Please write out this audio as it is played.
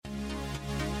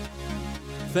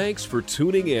Thanks for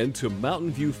tuning in to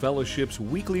Mountain View Fellowship's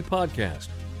weekly podcast.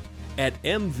 At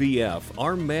MVF,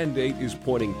 our mandate is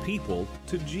pointing people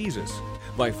to Jesus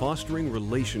by fostering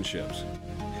relationships.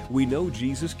 We know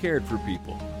Jesus cared for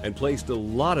people and placed a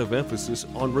lot of emphasis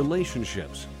on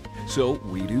relationships, so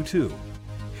we do too.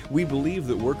 We believe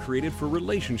that we're created for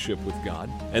relationship with God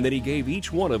and that He gave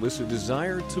each one of us a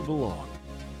desire to belong.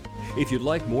 If you'd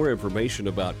like more information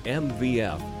about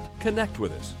MVF, connect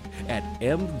with us at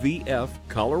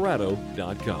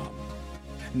mvfcolorado.com.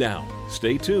 Now,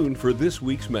 stay tuned for this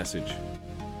week's message.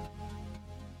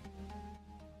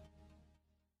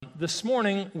 This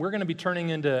morning, we're going to be turning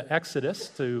into Exodus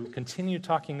to continue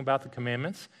talking about the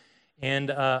commandments.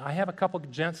 And I have a couple of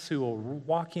gents who will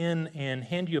walk in and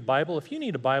hand you a Bible. If you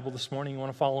need a Bible this morning, you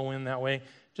want to follow in that way,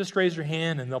 just raise your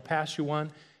hand and they'll pass you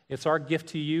one. It's our gift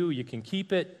to you. You can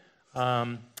keep it,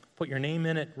 put your name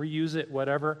in it, reuse it,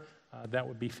 whatever. That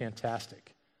would be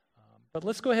fantastic. But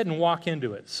let's go ahead and walk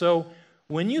into it. So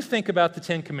when you think about the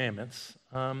Ten Commandments,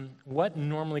 what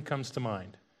normally comes to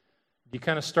mind? You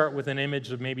kind of start with an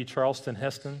image of maybe Charleston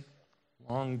Heston,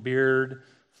 long beard,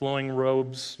 flowing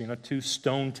robes, 2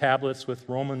 stone tablets with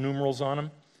Roman numerals on them,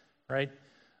 right?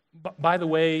 By the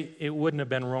way, it wouldn't have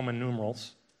been Roman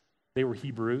numerals. They were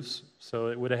Hebrews, so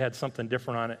it would have had something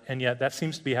different on it. And yet that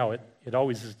seems to be how it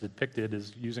always is depicted,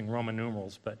 as using Roman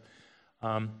numerals. But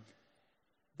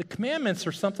the commandments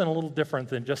are something a little different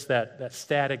than just that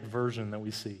static version that we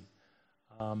see.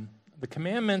 The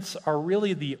commandments are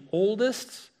really the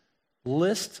oldest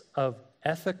list of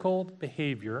ethical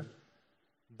behavior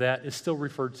that is still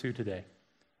referred to today.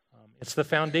 It's the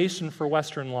foundation for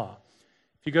Western law.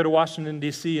 If you go to Washington,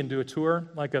 D.C. and do a tour,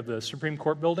 like of the Supreme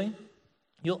Court building,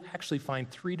 you'll actually find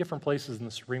 3 different places in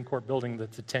the Supreme Court building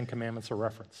that the Ten Commandments are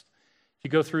referenced. If you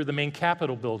go through the main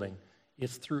Capitol building,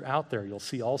 it's throughout there. You'll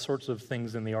see all sorts of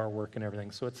things in the artwork and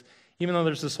everything. So it's, even though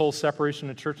there's this whole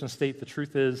separation of church and state, the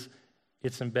truth is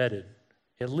it's embedded,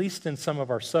 at least in some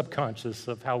of our subconscious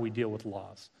of how we deal with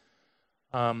laws.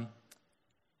 The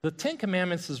Ten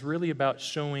Commandments is really about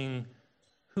showing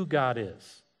who God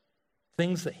is,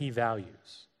 things that He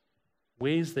values,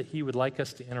 ways that He would like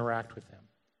us to interact with Him.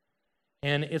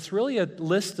 And it's really a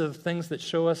list of things that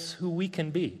show us who we can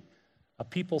be, a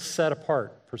people set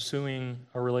apart, pursuing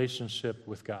a relationship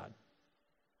with God.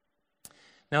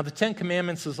 Now, the Ten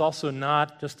Commandments is also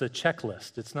not just a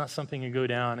checklist. It's not something you go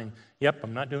down and, yep,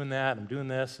 I'm not doing that, I'm doing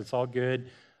this, it's all good,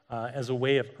 as a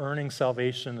way of earning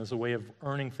salvation, as a way of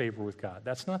earning favor with God.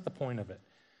 That's not the point of it.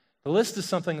 The list is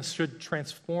something that should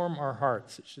transform our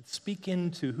hearts. It should speak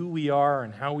into who we are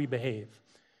and how we behave.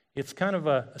 It's kind of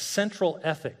a central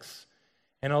ethics.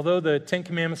 And although the Ten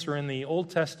Commandments are in the Old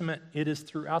Testament, it is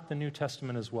throughout the New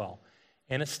Testament as well.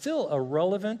 And it's still a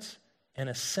relevant and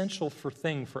essential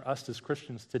thing for us as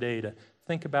Christians today to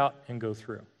think about and go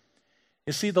through.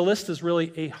 You see, the list is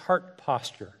really a heart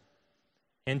posture.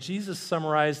 And Jesus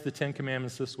summarized the Ten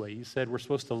Commandments this way. He said we're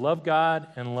supposed to love God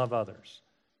and love others.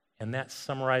 And that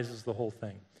summarizes the whole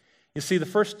thing. You see, the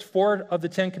first 4 of the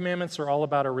Ten Commandments are all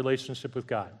about our relationship with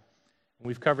God. And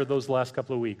we've covered those the last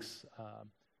couple of weeks.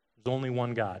 There's only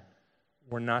one God.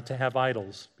 We're not to have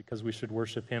idols because we should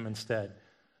worship Him instead.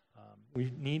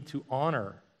 We need to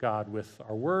honor God with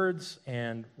our words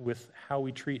and with how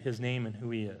we treat His name and who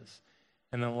He is.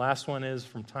 And then the last one is,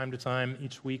 from time to time,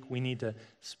 each week, we need to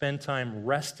spend time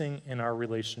resting in our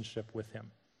relationship with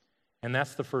Him. And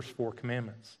that's the first 4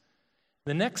 commandments.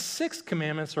 The next 6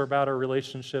 commandments are about our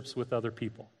relationships with other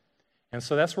people. And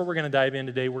so that's where we're going to dive in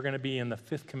today. We're going to be in the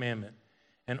 5th commandment.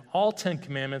 And all 10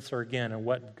 commandments are, again, in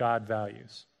what God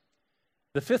values.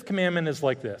 The 5th commandment is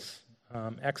like this,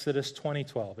 Exodus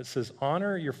 20:12. It says,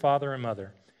 honor your father and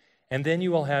mother, and then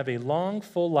you will have a long,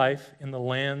 full life in the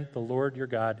land the Lord your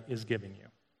God is giving you.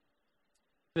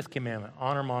 5th commandment,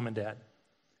 honor mom and dad.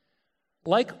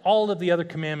 Like all of the other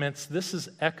commandments, this is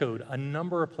echoed a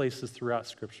number of places throughout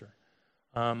Scripture.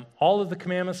 All of the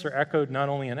commandments are echoed not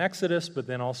only in Exodus, but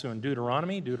then also in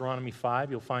Deuteronomy. Deuteronomy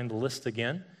 5, you'll find the list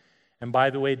again. And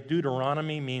by the way,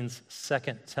 Deuteronomy means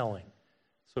second telling.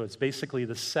 So it's basically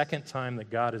the second time that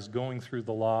God is going through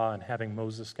the law and having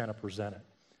Moses kind of present it.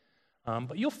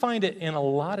 But you'll find it in a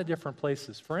lot of different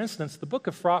places. For instance, the book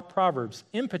of Proverbs,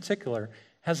 in particular,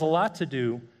 has a lot to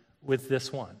do with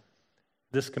this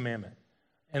commandment.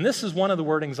 And this is one of the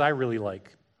wordings I really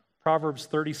like. Proverbs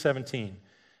 30:17.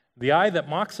 The eye that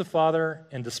mocks a father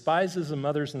and despises a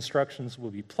mother's instructions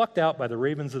will be plucked out by the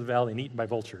ravens of the valley and eaten by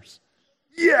vultures.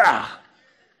 Yeah!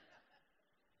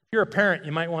 If you're a parent,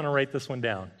 you might want to write this one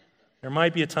down. There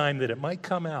might be a time that it might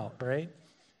come out, right?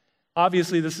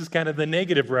 Obviously, this is kind of the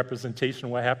negative representation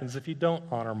of what happens if you don't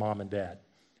honor mom and dad.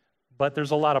 but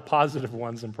there's a lot of positive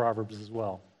ones in Proverbs as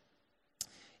well.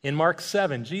 In Mark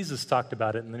 7, Jesus talked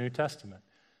about it in the New Testament.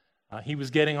 He was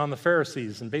getting on the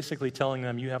Pharisees and basically telling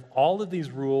them, you have all of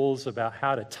these rules about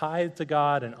how to tithe to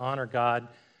God and honor God,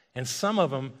 and some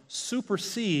of them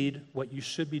supersede what you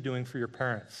should be doing for your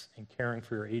parents and caring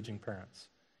for your aging parents.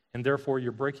 And therefore,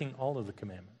 you're breaking all of the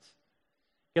commandments.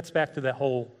 It gets back to that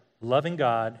whole loving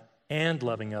God and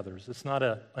loving others. It's not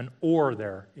an or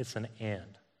there, it's an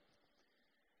and.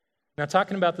 Now,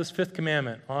 talking about this fifth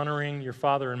commandment, honoring your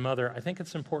father and mother, I think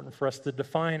it's important for us to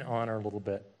define honor a little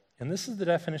bit. And this is the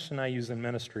definition I use in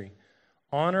ministry.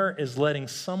 Honor is letting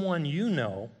someone you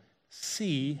know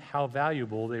see how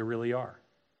valuable they really are.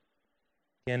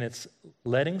 Again, it's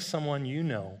letting someone you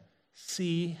know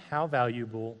see how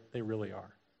valuable they really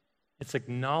are. It's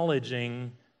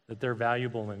acknowledging that they're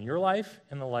valuable in your life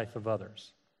and the life of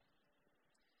others.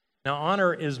 Now,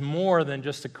 honor is more than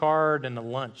just a card and a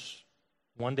lunch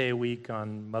one day a week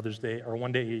on Mother's Day, or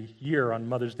one day a year on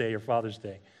Mother's Day or Father's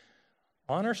Day.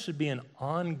 Honor should be an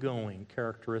ongoing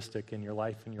characteristic in your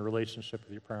life and your relationship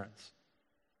with your parents.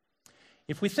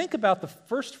 If we think about the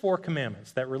first four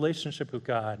commandments, that relationship with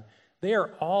God, they are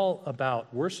all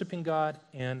about worshiping God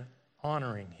and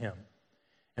honoring Him.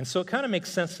 And so it kind of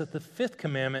makes sense that the fifth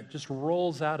commandment just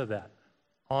rolls out of that,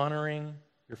 honoring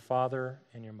your father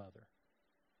and your mother,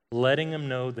 letting them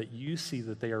know that you see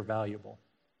that they are valuable.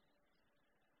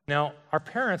 Now, our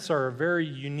parents are a very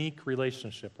unique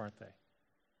relationship, aren't they?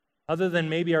 Other than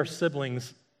maybe our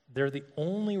siblings, they're the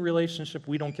only relationship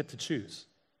we don't get to choose.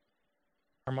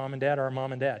 Our mom and dad are our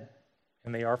mom and dad,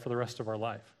 and they are for the rest of our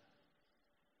life.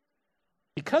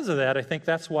 Because of that, I think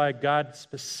that's why God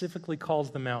specifically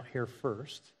calls them out here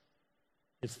first.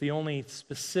 It's the only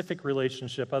specific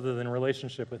relationship other than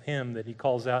relationship with Him that He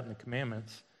calls out in the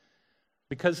commandments,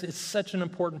 because it's such an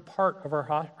important part of our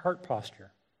heart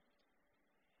posture.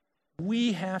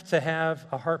 We have to have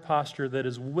a heart posture that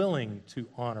is willing to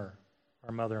honor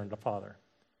our mother and father.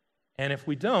 And if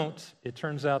we don't, it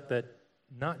turns out that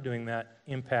not doing that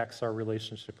impacts our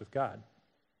relationship with God.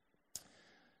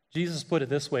 Jesus put it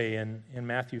this way in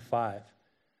Matthew 5.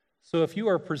 So if you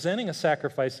are presenting a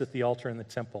sacrifice at the altar in the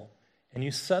temple, and you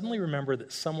suddenly remember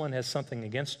that someone has something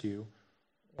against you,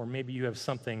 or maybe you have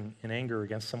something in anger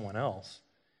against someone else,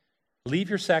 leave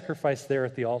your sacrifice there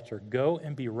at the altar. Go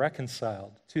and be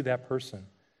reconciled to that person.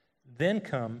 Then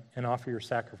come and offer your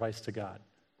sacrifice to God.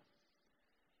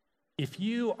 If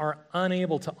you are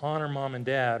unable to honor mom and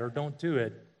dad or don't do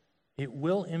it, it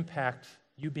will impact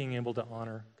you being able to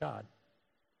honor God.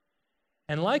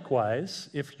 And likewise,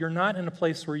 if you're not in a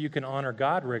place where you can honor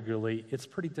God regularly, it's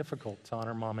pretty difficult to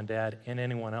honor mom and dad and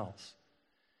anyone else.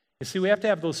 You see, we have to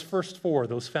have those first four,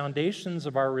 those foundations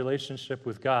of our relationship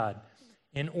with God,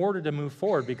 in order to move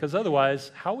forward, because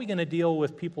otherwise, how are we going to deal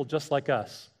with people just like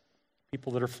us?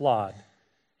 People that are flawed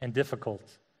and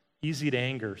difficult, easy to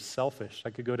anger, selfish. I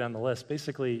could go down the list.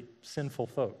 Basically, sinful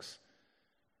folks.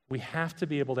 We have to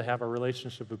be able to have a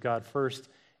relationship with God first,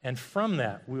 and from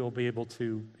that, we will be able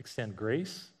to extend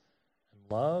grace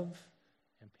and love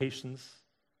and patience,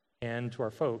 and to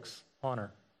our folks,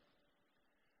 honor.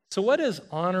 So what does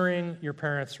honoring your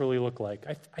parents really look like?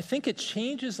 I think it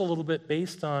changes a little bit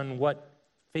based on what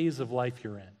phase of life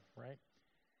you're in, right?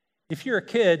 If you're a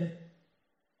kid,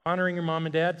 honoring your mom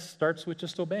and dad starts with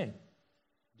just obeying,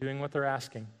 doing what they're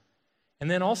asking,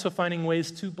 and then also finding ways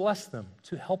to bless them,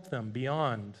 to help them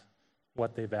beyond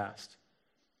what they've asked.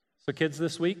 So kids,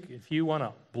 this week, if you want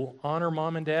to honor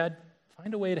mom and dad,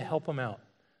 find a way to help them out.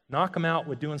 Knock them out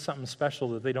with doing something special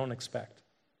that they don't expect.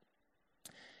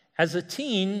 As a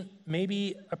teen,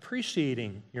 maybe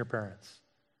appreciating your parents.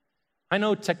 I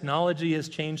know technology has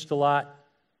changed a lot,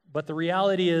 but the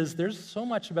reality is there's so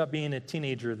much about being a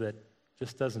teenager that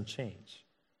just doesn't change.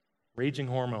 Raging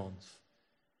hormones,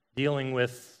 dealing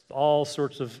with all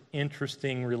sorts of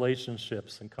interesting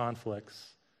relationships and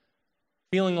conflicts,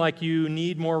 feeling like you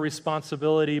need more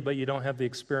responsibility but you don't have the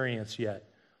experience yet.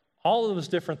 All of those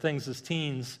different things as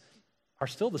teens are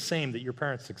still the same that your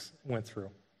parents went through.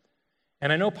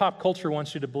 And I know pop culture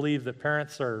wants you to believe that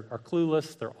parents are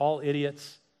clueless, they're all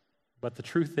idiots, but the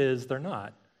truth is they're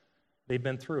not. They've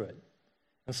been through it.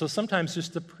 And so sometimes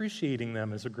just appreciating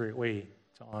them is a great way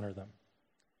to honor them.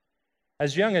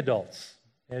 As young adults,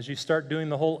 as you start doing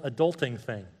the whole adulting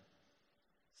thing,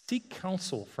 seek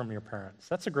counsel from your parents.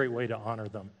 That's a great way to honor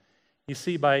them. You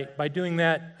see, by doing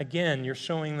that, again, you're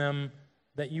showing them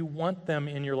that you want them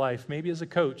in your life, maybe as a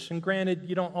coach. And granted,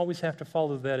 you don't always have to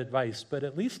follow that advice, but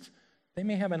at least they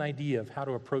may have an idea of how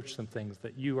to approach some things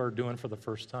that you are doing for the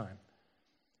first time.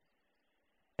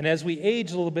 And as we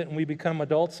age a little bit and we become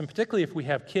adults, and particularly if we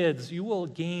have kids, you will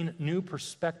gain new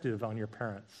perspective on your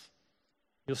parents.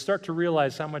 You'll start to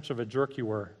realize how much of a jerk you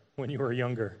were when you were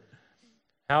younger.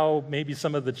 How maybe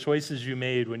some of the choices you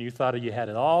made when you thought you had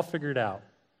it all figured out.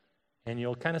 And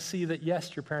you'll kind of see that,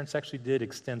 yes, your parents actually did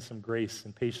extend some grace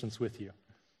and patience with you.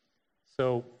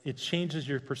 So it changes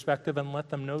your perspective, and let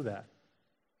them know that.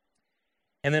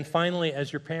 And then finally,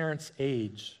 as your parents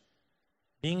age,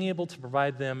 being able to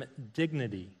provide them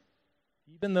dignity,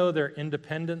 even though their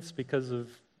independence because of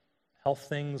health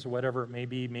things or whatever it may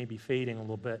be fading a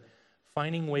little bit,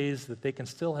 finding ways that they can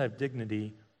still have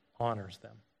dignity honors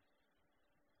them.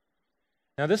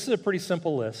 Now, this is a pretty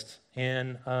simple list,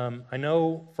 and I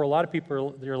know for a lot of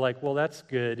people, they're like, well, that's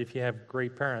good. If you have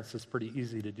great parents, it's pretty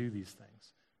easy to do these things.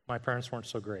 My parents weren't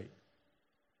so great.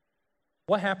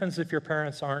 What happens if your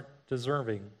parents aren't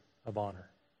deserving of honor?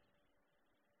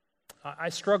 I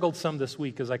struggled some this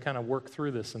week as I kind of worked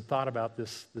through this and thought about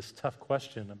this tough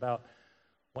question about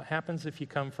what happens if you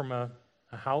come from a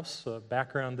house, a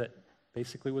background that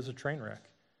basically was a train wreck.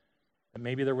 And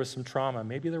maybe there was some trauma.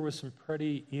 Maybe there was some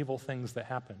pretty evil things that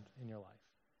happened in your life.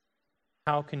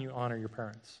 How can you honor your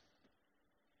parents?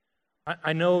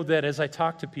 I know that as I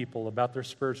talk to people about their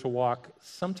spiritual walk,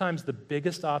 sometimes the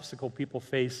biggest obstacle people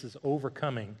face is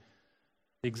overcoming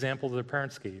the example their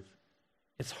parents gave.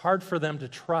 It's hard for them to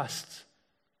trust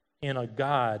in a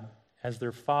God as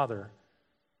their father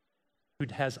who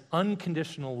has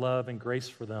unconditional love and grace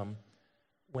for them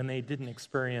when they didn't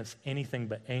experience anything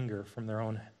but anger from their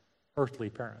own earthly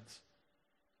parents.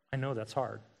 I know that's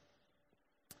hard.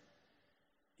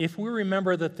 If we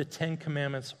remember that the Ten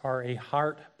Commandments are a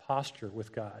heart posture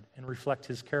with God and reflect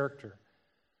His character,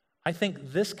 I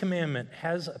think this commandment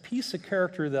has a piece of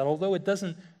character that, although it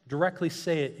doesn't directly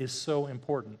say it, is so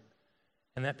important.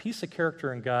 And that piece of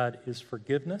character in God is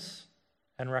forgiveness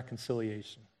and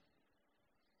reconciliation.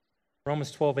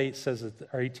 Romans 12:18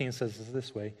 says it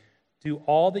this way: do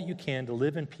all that you can to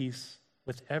live in peace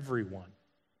with everyone.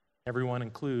 Everyone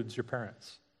includes your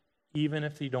parents, even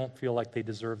if you don't feel like they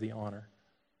deserve the honor.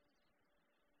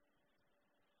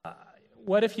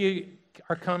 What if you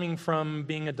are coming from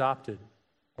being adopted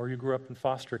or you grew up in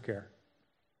foster care?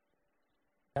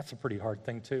 That's a pretty hard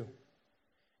thing too.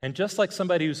 And just like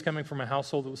somebody who's coming from a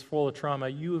household that was full of trauma,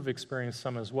 you have experienced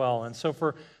some as well. And so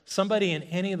for somebody in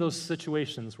any of those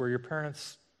situations where your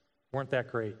parents weren't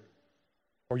that great,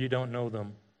 or you don't know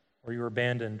them, or you were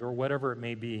abandoned, or whatever it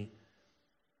may be,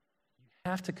 you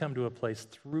have to come to a place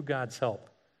through God's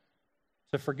help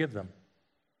to forgive them.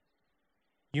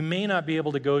 You may not be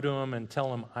able to go to them and tell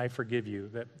them, I forgive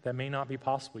you. That may not be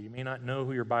possible. You may not know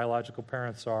who your biological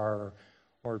parents are,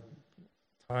 or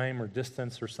time or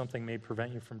distance or something may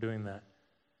prevent you from doing that.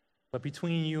 But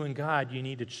between you and God, you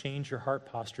need to change your heart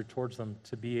posture towards them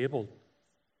to be able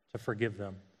to forgive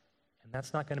them. And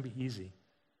that's not going to be easy,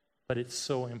 but it's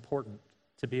so important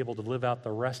to be able to live out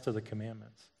the rest of the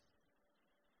commandments.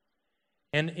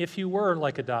 And if you were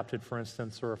like adopted, for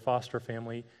instance, or a foster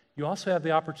family, you also have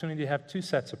the opportunity to have two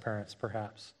sets of parents,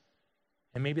 perhaps.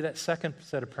 And maybe that second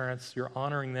set of parents, you're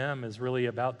honoring them, is really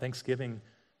about Thanksgiving,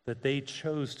 that they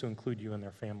chose to include you in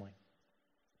their family.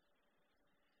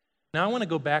 Now, I want to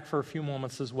go back for a few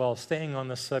moments as well, staying on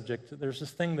this subject. There's this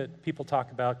thing that people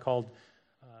talk about called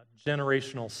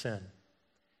generational sin.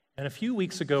 And a few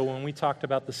weeks ago, when we talked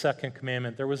about the second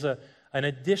commandment, there was an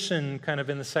addition kind of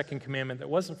in the second commandment that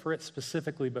wasn't for it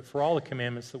specifically, but for all the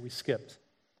commandments that we skipped.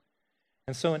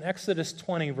 And so in Exodus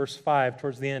 20, verse 5,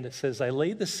 towards the end, it says, I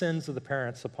laid the sins of the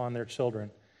parents upon their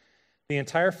children. The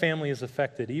entire family is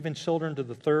affected, even children to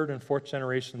the third and fourth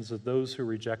generations of those who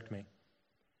reject me.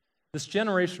 This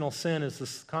generational sin is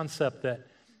this concept that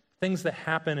things that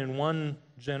happen in one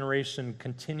generation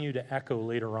continue to echo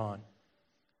later on.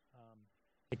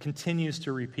 It continues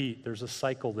to repeat. There's a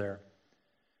cycle there.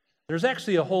 There's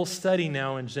actually a whole study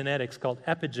now in genetics called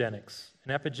epigenetics.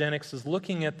 And epigenetics is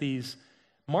looking at these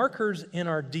markers in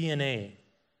our DNA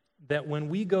that when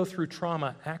we go through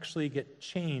trauma actually get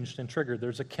changed and triggered.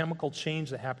 There's a chemical change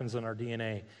that happens in our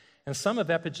DNA. And some of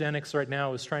epigenetics right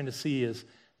now is trying to see is,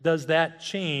 does that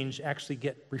change actually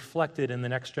get reflected in the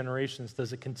next generations?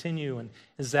 Does it continue? And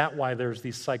is that why there's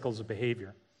these cycles of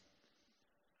behavior?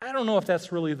 I don't know if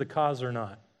that's really the cause or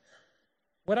not.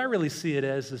 What I really see it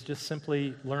as is just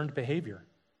simply learned behavior.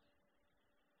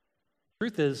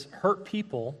 Truth is, hurt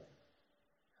people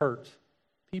hurt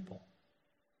people.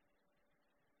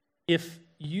 If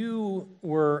you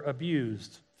were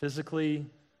abused physically,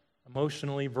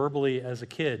 emotionally, verbally as a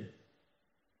kid,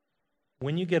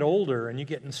 when you get older and you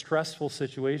get in stressful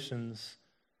situations,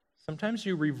 sometimes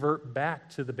you revert back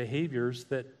to the behaviors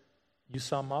that you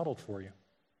saw modeled for you,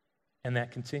 and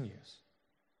that continues.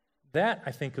 That,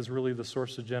 I think, is really the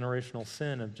source of generational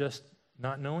sin, of just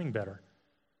not knowing better.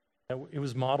 that it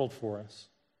was modeled for us.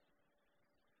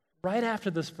 Right after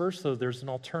this verse, though, there's an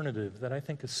alternative that I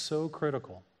think is so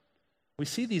critical. We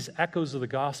see these echoes of the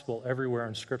gospel everywhere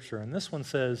in Scripture, and this one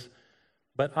says,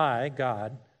 "But I,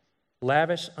 God,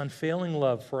 lavish unfailing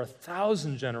love for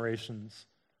 1,000 generations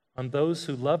on those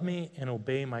who love me and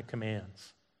obey my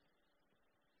commands."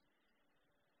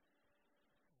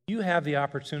 You have the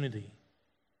opportunity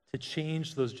to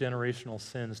change those generational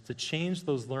sins, to change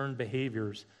those learned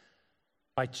behaviors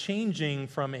by changing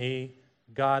from a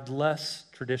God-less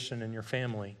tradition in your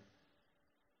family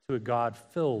to a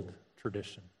God-filled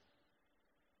tradition.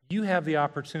 You have the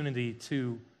opportunity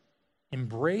to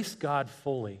embrace God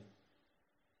fully,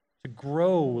 to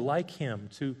grow like Him,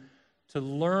 to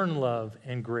learn love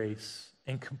and grace,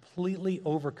 and completely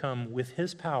overcome with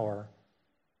His power,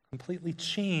 completely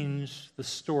change the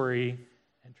story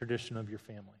and tradition of your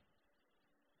family.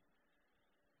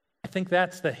 I think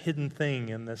that's the hidden thing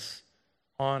in this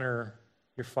honor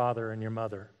your father and your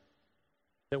mother.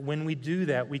 That when we do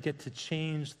that, we get to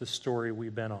change the story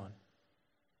we've been on.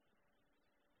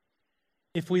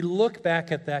 If we look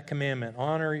back at that commandment,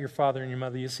 honor your father and your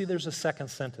mother, you see there's a second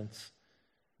sentence.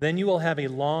 Then you will have a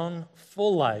long,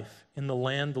 full life in the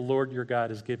land the Lord your God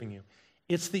is giving you.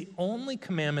 It's the only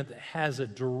commandment that has a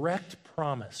direct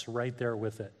promise right there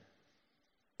with it.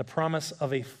 The promise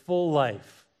of a full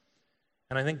life.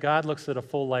 And I think God looks at a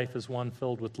full life as one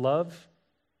filled with love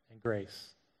and grace,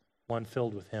 one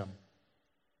filled with Him.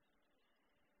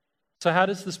 So how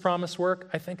does this promise work?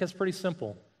 I think it's pretty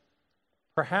simple.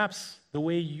 Perhaps the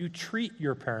way you treat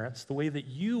your parents, the way that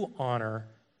you honor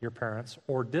your parents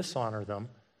or dishonor them,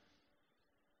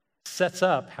 sets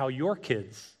up how your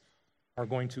kids are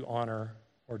going to honor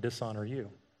or dishonor you.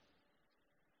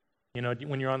 You know,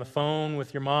 when you're on the phone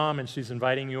with your mom and she's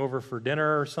inviting you over for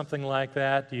dinner or something like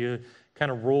that, do you kind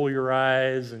of roll your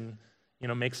eyes and, you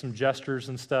know, make some gestures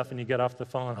and stuff, and you get off the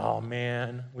phone, oh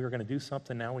man, we were going to do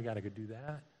something, now we got to go do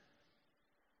that?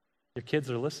 Your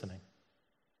kids are listening.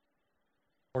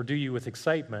 Or do you, with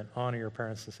excitement, honor your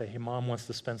parents and say, hey, mom wants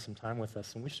to spend some time with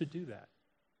us, and we should do that.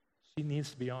 She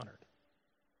needs to be honored.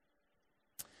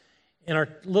 In our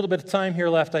little bit of time here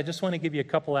left, I just want to give you a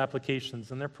couple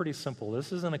applications, and they're pretty simple.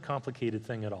 This isn't a complicated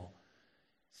thing at all.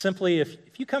 Simply, if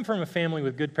you come from a family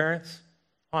with good parents,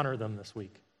 honor them this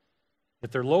week. If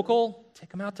they're local,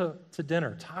 take them out to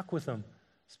dinner, talk with them,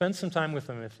 spend some time with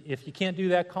them. If you can't do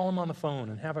that, call them on the phone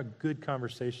and have a good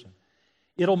conversation.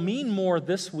 It'll mean more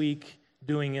this week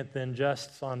doing it than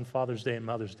just on Father's Day and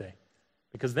Mother's Day,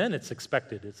 because then it's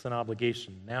expected, it's an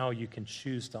obligation. Now you can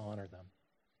choose to honor them.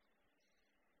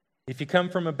 If you come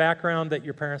from a background that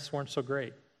your parents weren't so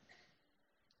great,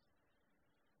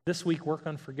 this week work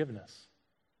on forgiveness.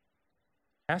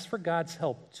 Ask for God's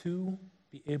help to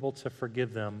be able to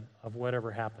forgive them of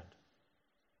whatever happened.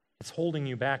 It's holding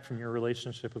you back from your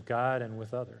relationship with God and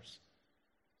with others.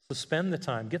 So spend the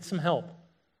time, get some help.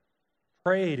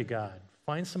 Pray to God.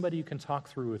 Find somebody you can talk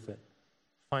through with it.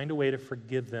 Find a way to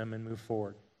forgive them and move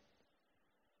forward.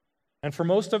 And for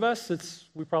most of us,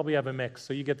 we probably have a mix,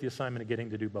 so you get the assignment of getting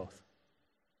to do both.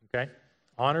 Okay?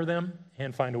 Honor them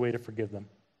and find a way to forgive them.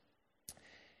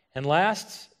 And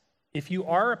last, if you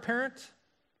are a parent,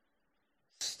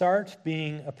 start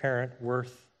being a parent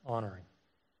worth honoring.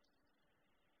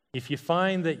 If you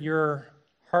find that you're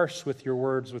harsh with your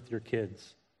words with your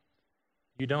kids,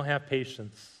 you don't have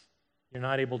patience, you're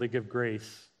not able to give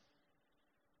grace,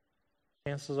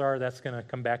 chances are that's going to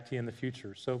come back to you in the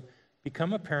future. So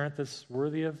become a parent that's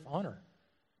worthy of honor.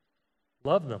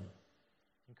 Love them.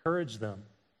 Encourage them.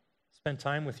 Spend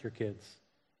time with your kids.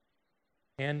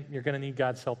 And you're going to need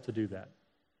God's help to do that.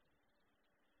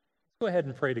 Let's go ahead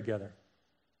and pray together.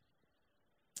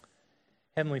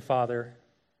 Heavenly Father,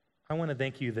 I want to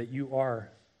thank you that you are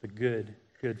the good,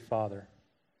 good Father.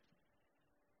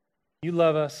 You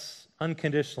love us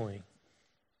unconditionally.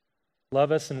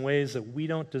 Love us in ways that we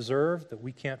don't deserve, that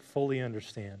we can't fully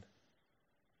understand.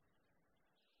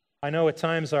 I know at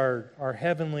times our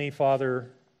Heavenly Father,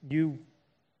 you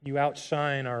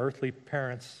outshine our earthly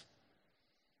parents.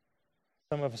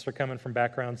 Some of us are coming from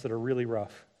backgrounds that are really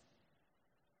rough.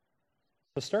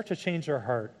 So start to change our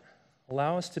heart.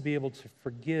 Allow us to be able to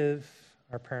forgive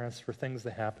our parents for things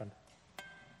that happen.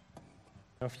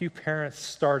 A few parents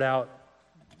start out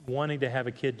wanting to have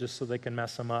a kid just so they can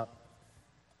mess them up.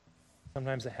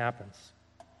 Sometimes it happens.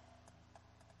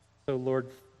 So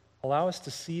Lord, allow us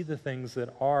to see the things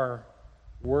that are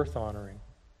worth honoring.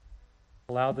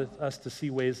 Allow us to see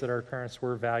ways that our parents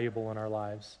were valuable in our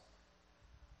lives.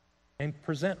 And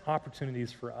present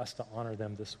opportunities for us to honor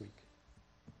them this week.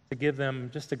 To give them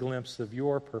just a glimpse of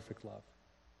your perfect love.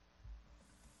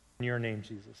 In your name,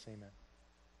 Jesus, amen.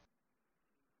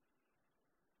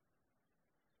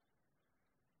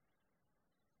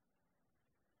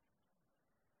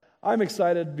 I'm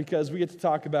excited because we get to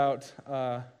talk about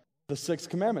the sixth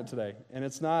commandment today, and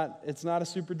it's not a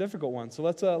super difficult one. So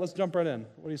let's jump right in.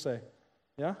 What do you say?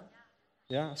 Yeah?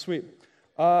 Yeah, sweet.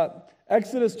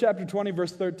 Exodus chapter 20,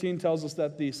 verse 13 tells us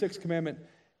that the sixth commandment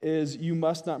is you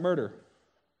must not murder.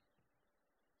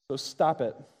 So stop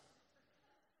it.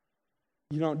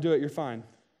 You don't do it, you're fine.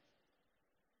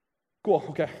 Cool,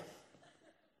 okay.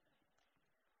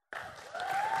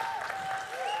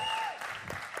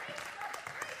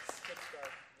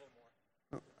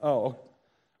 Oh,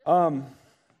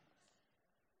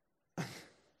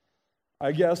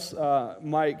 I guess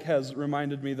Mike has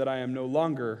reminded me that I am no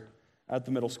longer at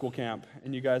the middle school camp,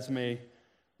 and you guys may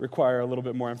require a little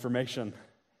bit more information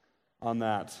on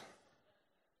that.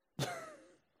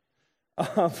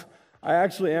 I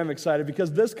actually am excited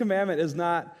because this commandment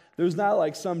there's not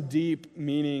like some deep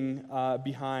meaning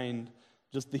behind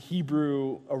just the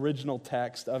Hebrew original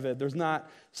text of it. There's not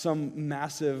some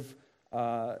massive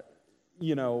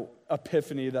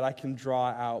epiphany that I can draw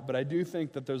out, but I do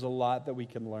think that there's a lot that we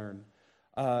can learn.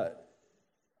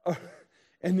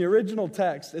 In the original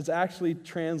text, it's actually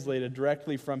translated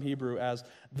directly from Hebrew as,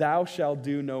 "Thou shalt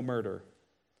do no murder,"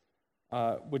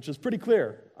 which is pretty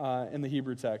clear in the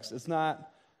Hebrew text. It's not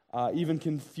even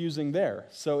confusing there.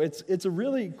 So it's a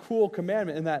really cool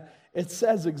commandment in that it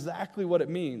says exactly what it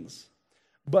means.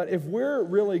 But if we're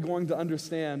really going to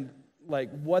understand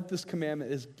like what this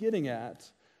commandment is getting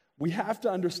at, we have to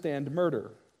understand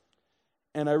murder.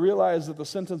 And I realize that the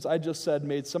sentence I just said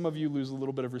made some of you lose a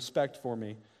little bit of respect for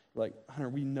me. Like, Hunter,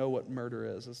 we know what murder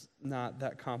is. It's not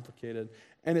that complicated.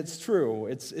 And it's true.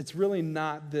 It's really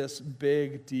not this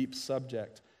big, deep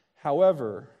subject.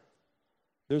 However,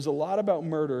 there's a lot about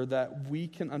murder that we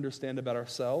can understand about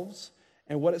ourselves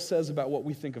and what it says about what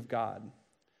we think of God.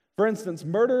 For instance,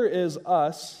 murder is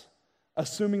us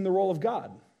assuming the role of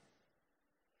God.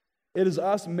 It is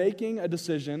us making a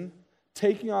decision,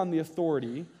 taking on the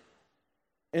authority,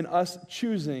 and us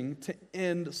choosing to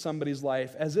end somebody's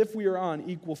life as if we are on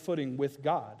equal footing with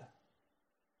God.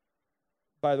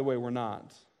 By the way, we're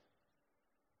not.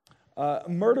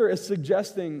 Murder is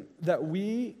suggesting that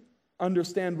we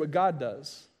understand what God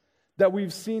does, that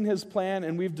we've seen His plan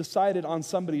and we've decided on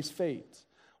somebody's fate.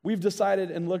 We've decided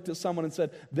and looked at someone and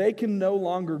said, they can no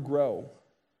longer grow.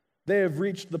 They have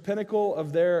reached the pinnacle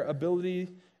of their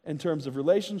ability in terms of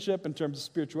relationship, in terms of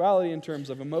spirituality, in terms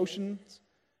of emotions.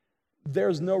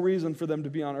 There's no reason for them to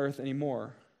be on earth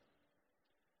anymore.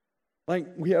 Like,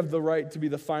 we have the right to be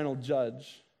the final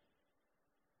judge.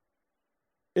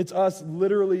 It's us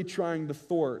literally trying to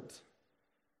thwart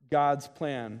God's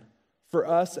plan for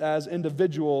us as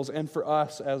individuals and for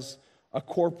us as a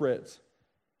corporate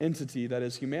entity that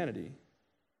is humanity.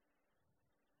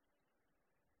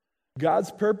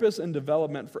 God's purpose and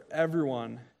development for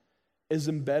everyone is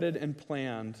embedded and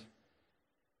planned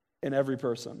in every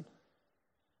person.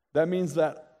 That means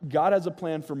that God has a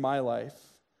plan for my life,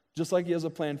 just like He has a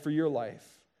plan for your life,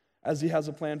 as He has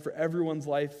a plan for everyone's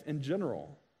life in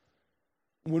general.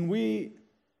 When we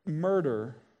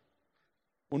murder,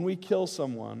 when we kill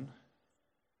someone,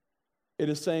 it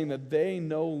is saying that they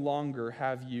no longer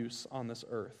have use on this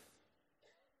earth.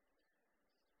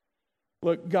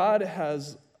 Look, God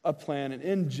has a plan, and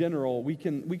in general, we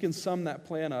can sum that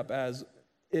plan up as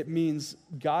it means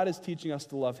God is teaching us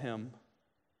to love Him.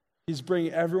 He's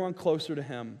bringing everyone closer to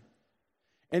Him.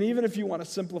 And even if you want to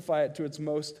simplify it to its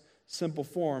most simple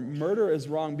form, murder is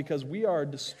wrong because we are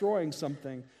destroying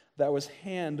something that was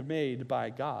handmade by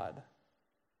God.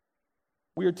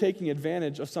 We are taking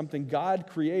advantage of something God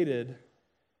created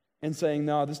and saying,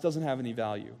 no, this doesn't have any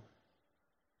value,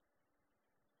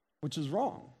 which is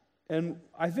wrong. And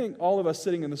I think all of us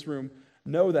sitting in this room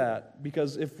know that,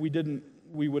 because if we didn't,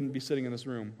 we wouldn't be sitting in this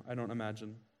room, I don't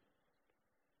imagine.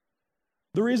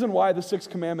 The reason why the sixth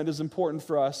commandment is important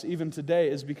for us even today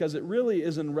is because it really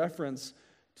is in reference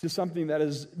to something that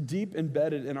is deep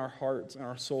embedded in our hearts and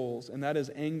our souls, and that is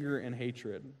anger and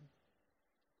hatred.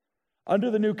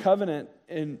 Under the new covenant,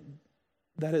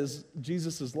 that is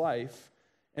Jesus' life,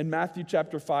 in Matthew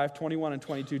chapter 5, 21 and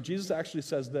 22, Jesus actually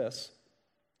says this: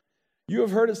 You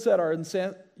have heard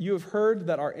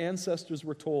that our ancestors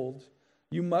were told,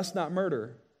 you must not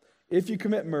murder. If you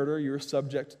commit murder, you are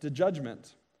subject to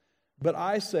judgment. But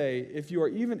I say, if you are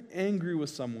even angry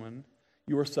with someone,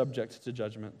 you are subject to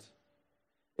judgment.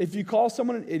 If you call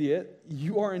someone an idiot,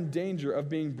 you are in danger of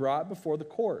being brought before the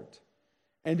court.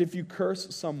 And if you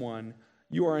curse someone,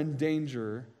 you are in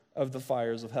danger of the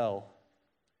fires of hell.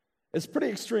 It's pretty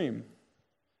extreme.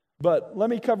 But let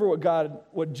me cover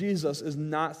what Jesus is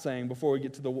not saying before we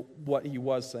get to what He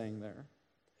was saying there.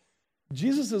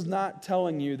 Jesus is not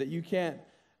telling you that you can't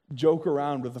joke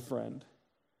around with a friend.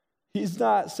 He's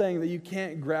not saying that you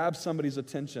can't grab somebody's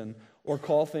attention or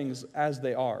call things as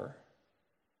they are.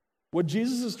 What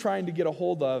Jesus is trying to get a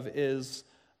hold of is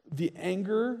the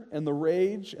anger and the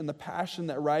rage and the passion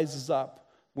that rises up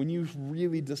when you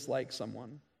really dislike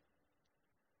someone.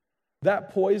 That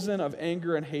poison of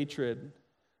anger and hatred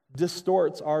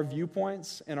distorts our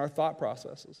viewpoints and our thought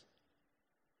processes.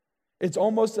 It's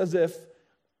almost as if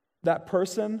that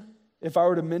person, if I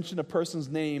were to mention a person's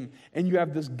name and you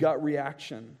have this gut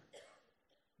reaction,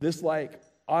 this like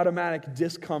automatic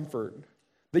discomfort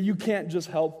that you can't just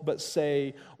help but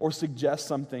say or suggest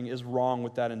something is wrong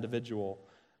with that individual.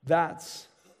 That's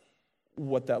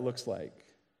what that looks like.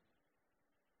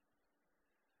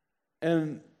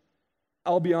 And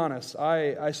I'll be honest,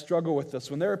 I struggle with this.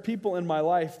 When there are people in my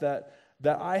life that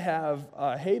I have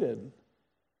hated,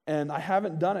 and I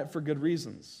haven't done it for good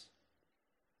reasons.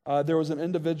 There was an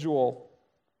individual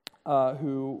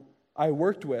who I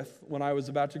worked with when I was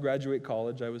about to graduate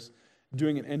college. I was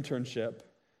doing an internship,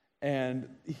 and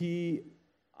he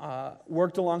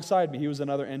worked alongside me. He was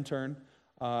another intern,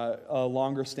 a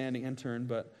longer-standing intern,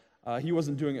 but he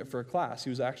wasn't doing it for a class. He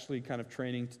was actually kind of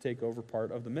training to take over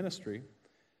part of the ministry.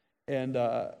 And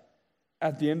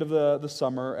at the end of the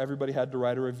summer, everybody had to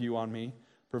write a review on me,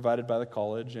 provided by the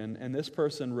college, and this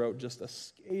person wrote just a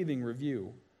scathing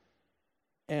review.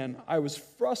 And I was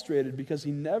frustrated because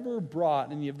he never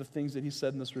brought any of the things that he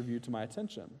said in this review to my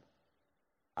attention.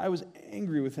 I was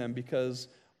angry with him because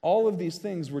all of these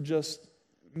things were just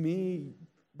me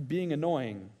being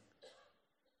annoying.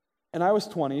 And I was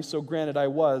 20, so granted I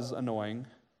was annoying.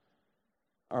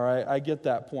 All right, I get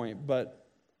that point, but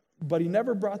he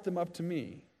never brought them up to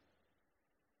me.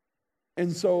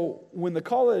 And so when the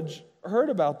college heard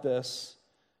about this,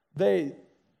 the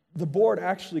board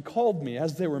actually called me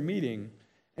as they were meeting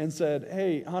and said,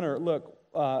 "Hey, Hunter, look,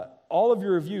 all of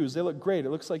your reviews, they look great. It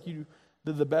looks like you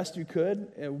did the best you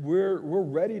could, and we're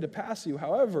ready to pass you.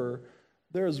 However,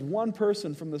 there is one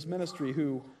person from this ministry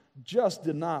who just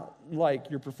did not like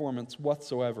your performance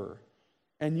whatsoever.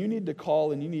 And you need to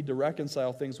call and you need to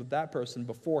reconcile things with that person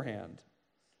beforehand."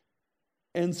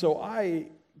 And so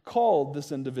I called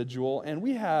this individual, and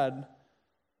we had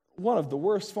one of the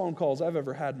worst phone calls I've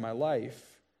ever had in my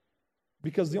life,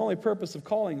 because the only purpose of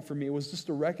calling for me was just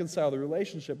to reconcile the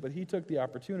relationship, but he took the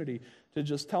opportunity to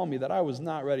just tell me that I was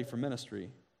not ready for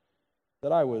ministry,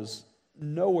 that I was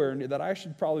nowhere near, that I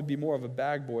should probably be more of a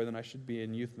bag boy than I should be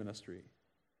in youth ministry.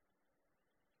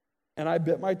 And I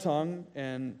bit my tongue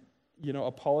and,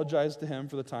 apologized to him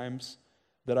for the times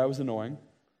that I was annoying,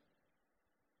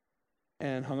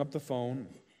 and hung up the phone,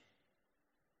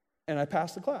 and I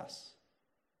passed the class.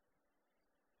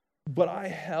 But I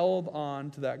held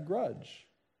on to that grudge.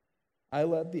 I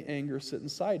let the anger sit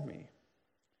inside me.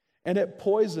 And it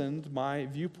poisoned my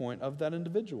viewpoint of that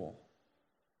individual.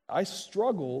 I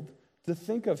struggled to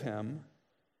think of him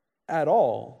at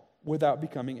all without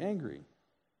becoming angry.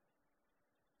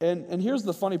 And here's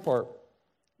the funny part.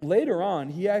 Later on,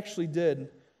 he actually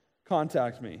did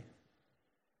contact me.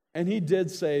 And he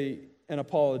did say and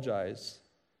apologize,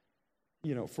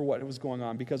 for what was going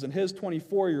on. Because in his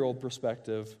 24-year-old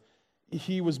perspective,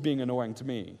 he was being annoying to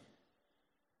me.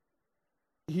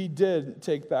 He did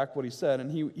take back what he said,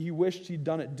 and he wished he'd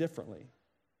done it differently.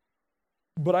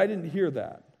 But I didn't hear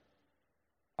that.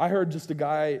 I heard just a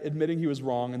guy admitting he was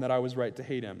wrong and that I was right to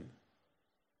hate him.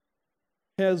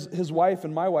 His wife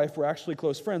and my wife were actually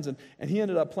close friends, and he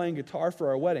ended up playing guitar for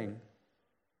our wedding.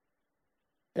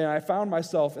 And I found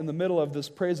myself in the middle of this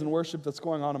praise and worship that's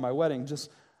going on in my wedding, just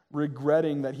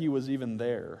regretting that he was even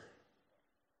there.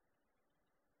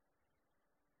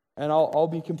 And I'll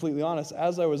be completely honest,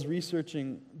 as I was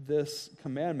researching this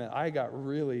commandment, I got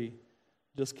really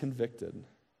just convicted.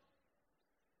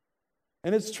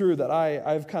 And it's true that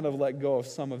I've kind of let go of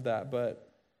some of that,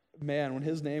 but man, when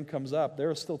his name comes up, there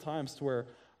are still times to where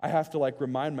I have to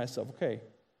remind myself, okay,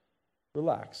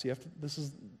 relax. This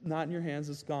is not in your hands,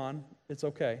 it's gone. It's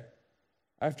okay.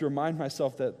 I have to remind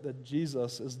myself that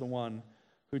Jesus is the one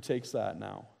who takes that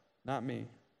now, not me.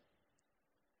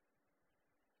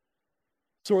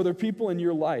 So are there people in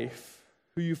your life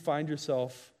who you find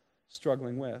yourself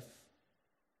struggling with?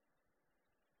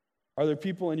 Are there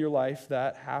people in your life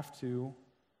that you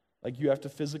have to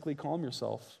physically calm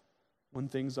yourself when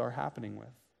things are happening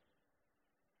with?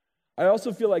 I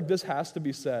also feel like this has to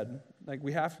be said.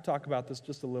 We have to talk about this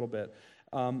just a little bit.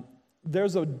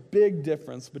 There's a big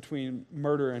difference between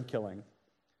murder and killing.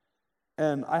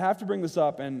 And I have to bring this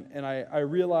up, and I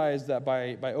realize that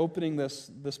by opening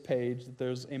this page, that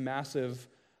there's a massive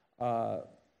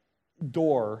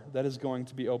door that is going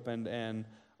to be opened, and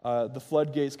the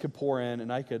floodgates could pour in,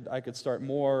 and I could start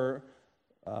more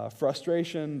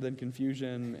frustration, than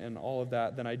confusion, and all of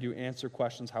that than I do answer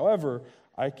questions. However,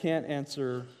 I can't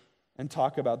answer and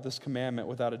talk about this commandment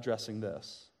without addressing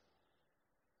this.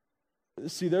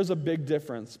 See, there's a big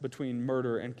difference between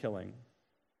murder and killing.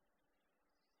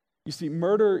 You see,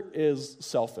 murder is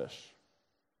selfish,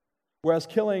 whereas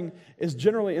killing is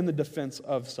generally in the defense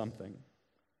of something.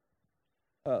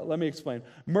 Let me explain.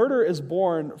 Murder is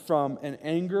born from an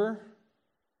anger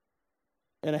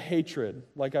and a hatred,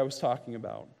 like I was talking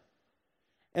about.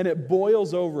 And it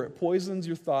boils over, it poisons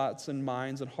your thoughts and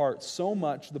minds and hearts so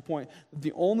much to the point that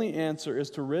the only answer is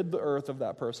to rid the earth of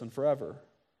that person forever.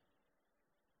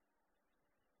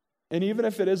 And even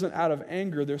if it isn't out of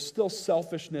anger, there's still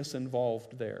selfishness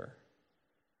involved there.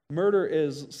 Murder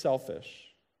is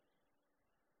selfish.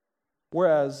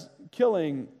 Whereas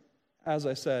killing, as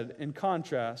I said, in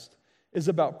contrast, is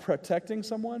about protecting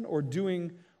someone or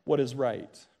doing what is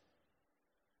right.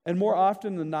 And more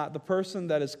often than not, the person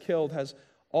that is killed has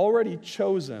already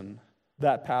chosen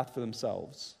that path for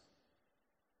themselves.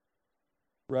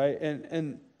 Right?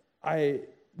 And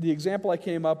the example I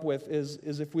came up with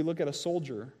is if we look at a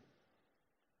soldier.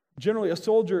 Generally, a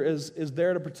soldier is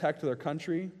there to protect their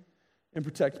country and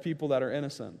protect people that are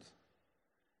innocent.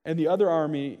 And the other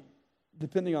army,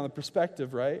 depending on the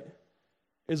perspective, right,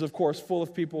 is of course full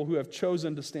of people who have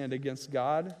chosen to stand against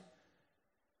God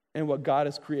and what God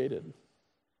has created.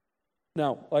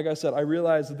 Now, like I said, I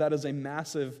realize that is a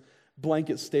massive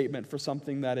blanket statement for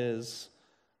something that is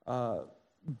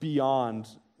beyond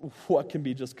what can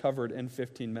be just covered in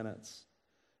 15 minutes.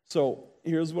 So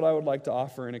here's what I would like to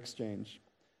offer in exchange.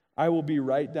 I will be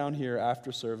right down here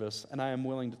after service, and I am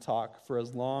willing to talk for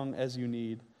as long as you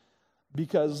need,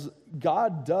 because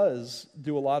God does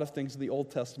do a lot of things in the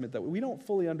Old Testament that we don't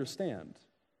fully understand,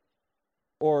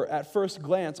 or at first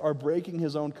glance are breaking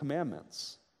his own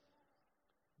commandments.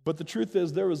 But the truth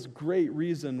is, there was great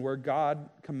reason where God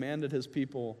commanded his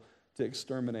people to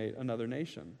exterminate another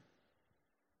nation.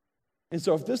 And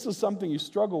so if this is something you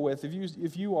struggle with,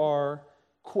 if you are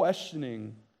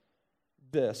questioning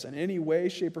this in any way,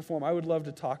 shape, or form, I would love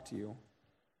to talk to you.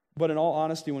 But in all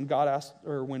honesty, when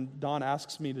Don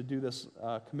asks me to do this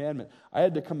commandment, I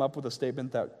had to come up with a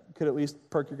statement that could at least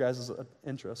perk your guys'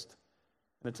 interest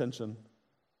and attention.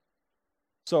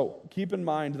 So keep in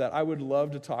mind that I would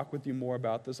love to talk with you more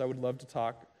about this. I would love to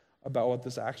talk about what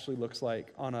this actually looks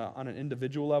like on an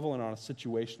individual level and on a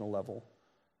situational level,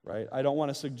 right? I don't want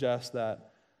to suggest that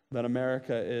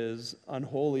America is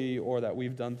unholy or that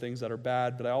we've done things that are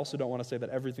bad, but I also don't want to say that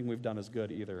everything we've done is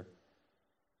good either.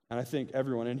 And I think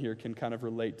everyone in here can kind of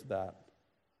relate to that.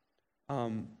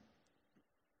 And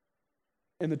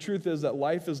the truth is that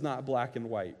life is not black and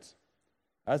white.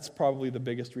 That's probably the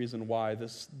biggest reason why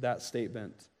that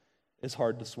statement is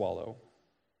hard to swallow.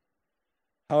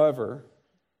 However,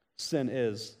 sin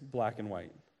is black and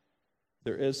white.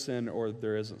 There is sin or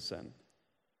there isn't sin.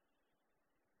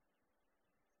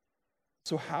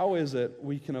 So how is it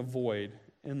we can avoid,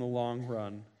 in the long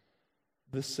run,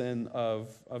 the sin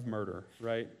of murder,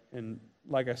 right? And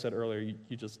like I said earlier,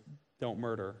 you just don't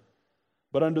murder.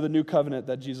 But under the new covenant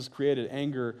that Jesus created,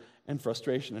 anger and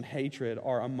frustration and hatred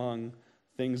are among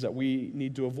things that we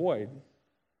need to avoid.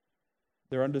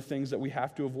 They're under things that we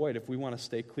have to avoid if we want to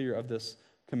stay clear of this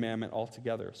commandment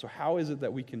altogether. So how is it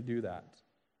that we can do that?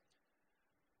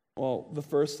 Well, the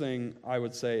first thing I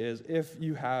would say is if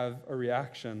you have a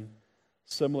reaction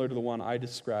similar to the one I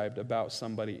described about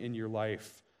somebody in your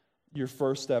life, your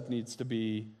first step needs to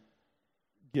be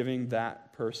giving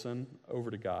that person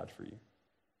over to God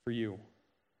for you.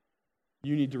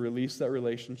 You need to release that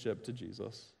relationship to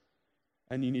Jesus,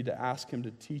 and you need to ask him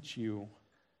to teach you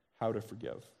how to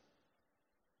forgive.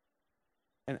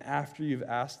 And after you've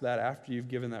asked that, after you've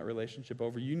given that relationship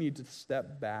over, you need to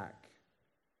step back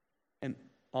and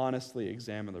honestly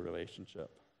examine the relationship.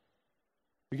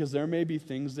 Because there may be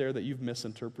things there that you've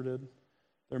misinterpreted.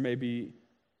 There may be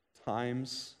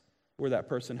times where that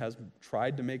person has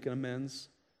tried to make an amends,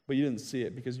 but you didn't see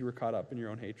it because you were caught up in your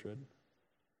own hatred.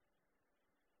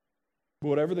 But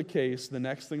whatever the case, the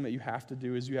next thing that you have to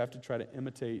do is you have to try to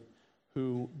imitate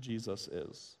who Jesus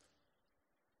is.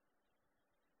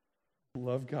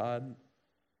 Love God,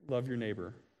 love your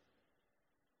neighbor.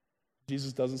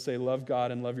 Jesus doesn't say love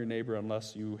God and love your neighbor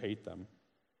unless you hate them,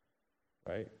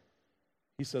 right?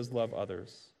 He says love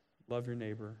others, love your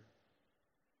neighbor.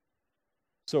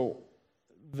 So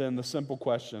then the simple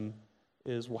question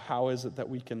is, well, how is it that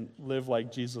we can live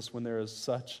like Jesus when there is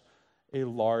such a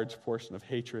large portion of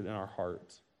hatred in our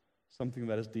heart, something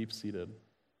that is deep-seated?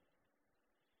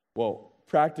 Well,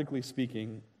 practically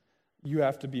speaking, you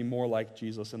have to be more like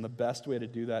Jesus, and the best way to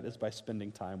do that is by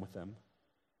spending time with him.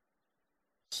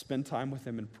 spend time with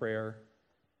him in prayer.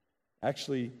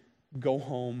 Actually, go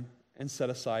home and set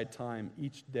aside time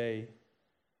each day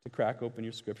to crack open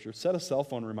your scripture. Set a cell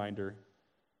phone reminder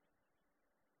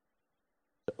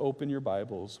to open your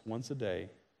Bibles once a day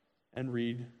and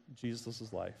read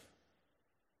Jesus' life.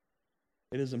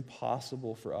 It is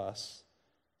impossible for us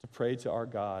to pray to our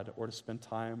God or to spend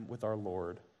time with our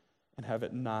Lord and have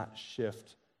it not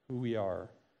shift who we are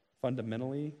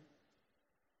fundamentally.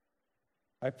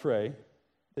 I pray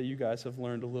that you guys have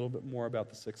learned a little bit more about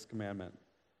the sixth commandment.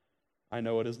 I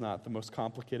know it is not the most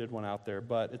complicated one out there,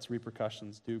 but its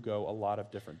repercussions do go a lot of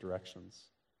different directions.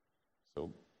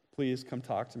 So please come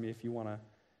talk to me if you want to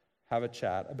have a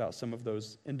chat about some of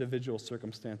those individual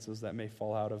circumstances that may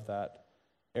fall out of that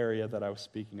area that I was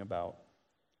speaking about.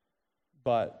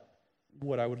 But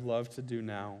what I would love to do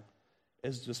now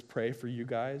is just pray for you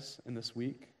guys in this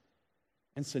week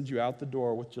and send you out the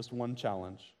door with just one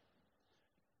challenge.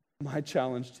 My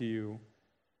challenge to you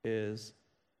is,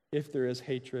 if there is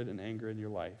hatred and anger in your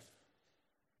life,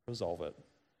 resolve it.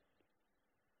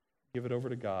 Give it over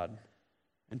to God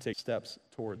and take steps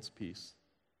towards peace.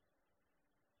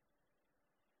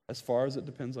 As far as it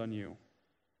depends on you,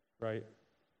 right?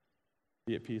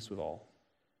 Be at peace with all.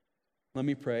 Let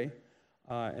me pray,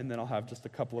 and then I'll have just a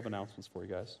couple of announcements for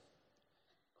you guys.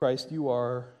 Christ, you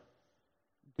are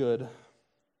good,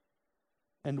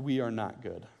 and we are not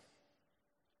good.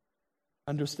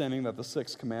 Understanding that the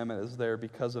sixth commandment is there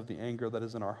because of the anger that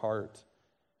is in our heart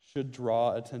should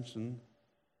draw attention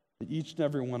that each and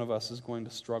every one of us is going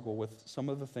to struggle with some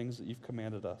of the things that you've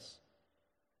commanded us.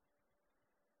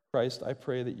 Christ, I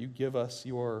pray that you give us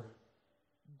your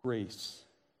grace,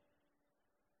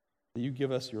 that you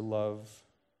give us your love,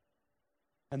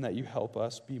 and that you help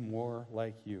us be more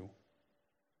like you.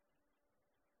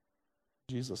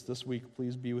 Jesus, this week,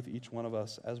 please be with each one of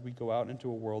us as we go out into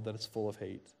a world that is full of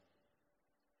hate.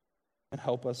 And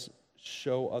help us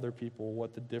show other people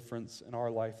what the difference in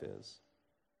our life is.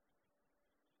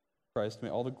 Christ, may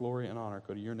all the glory and honor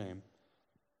go to your name.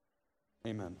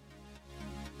 Amen.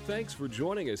 Thanks for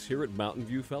joining us here at Mountain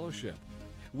View Fellowship.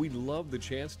 We'd love the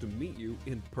chance to meet you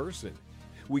in person.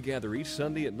 We gather each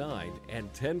Sunday at 9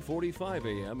 and 10:45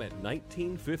 a.m. at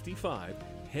 1955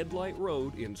 Headlight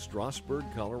Road in Strasburg,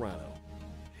 Colorado.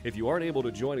 If you aren't able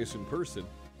to join us in person,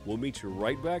 we'll meet you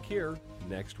right back here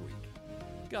next week.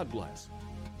 God bless.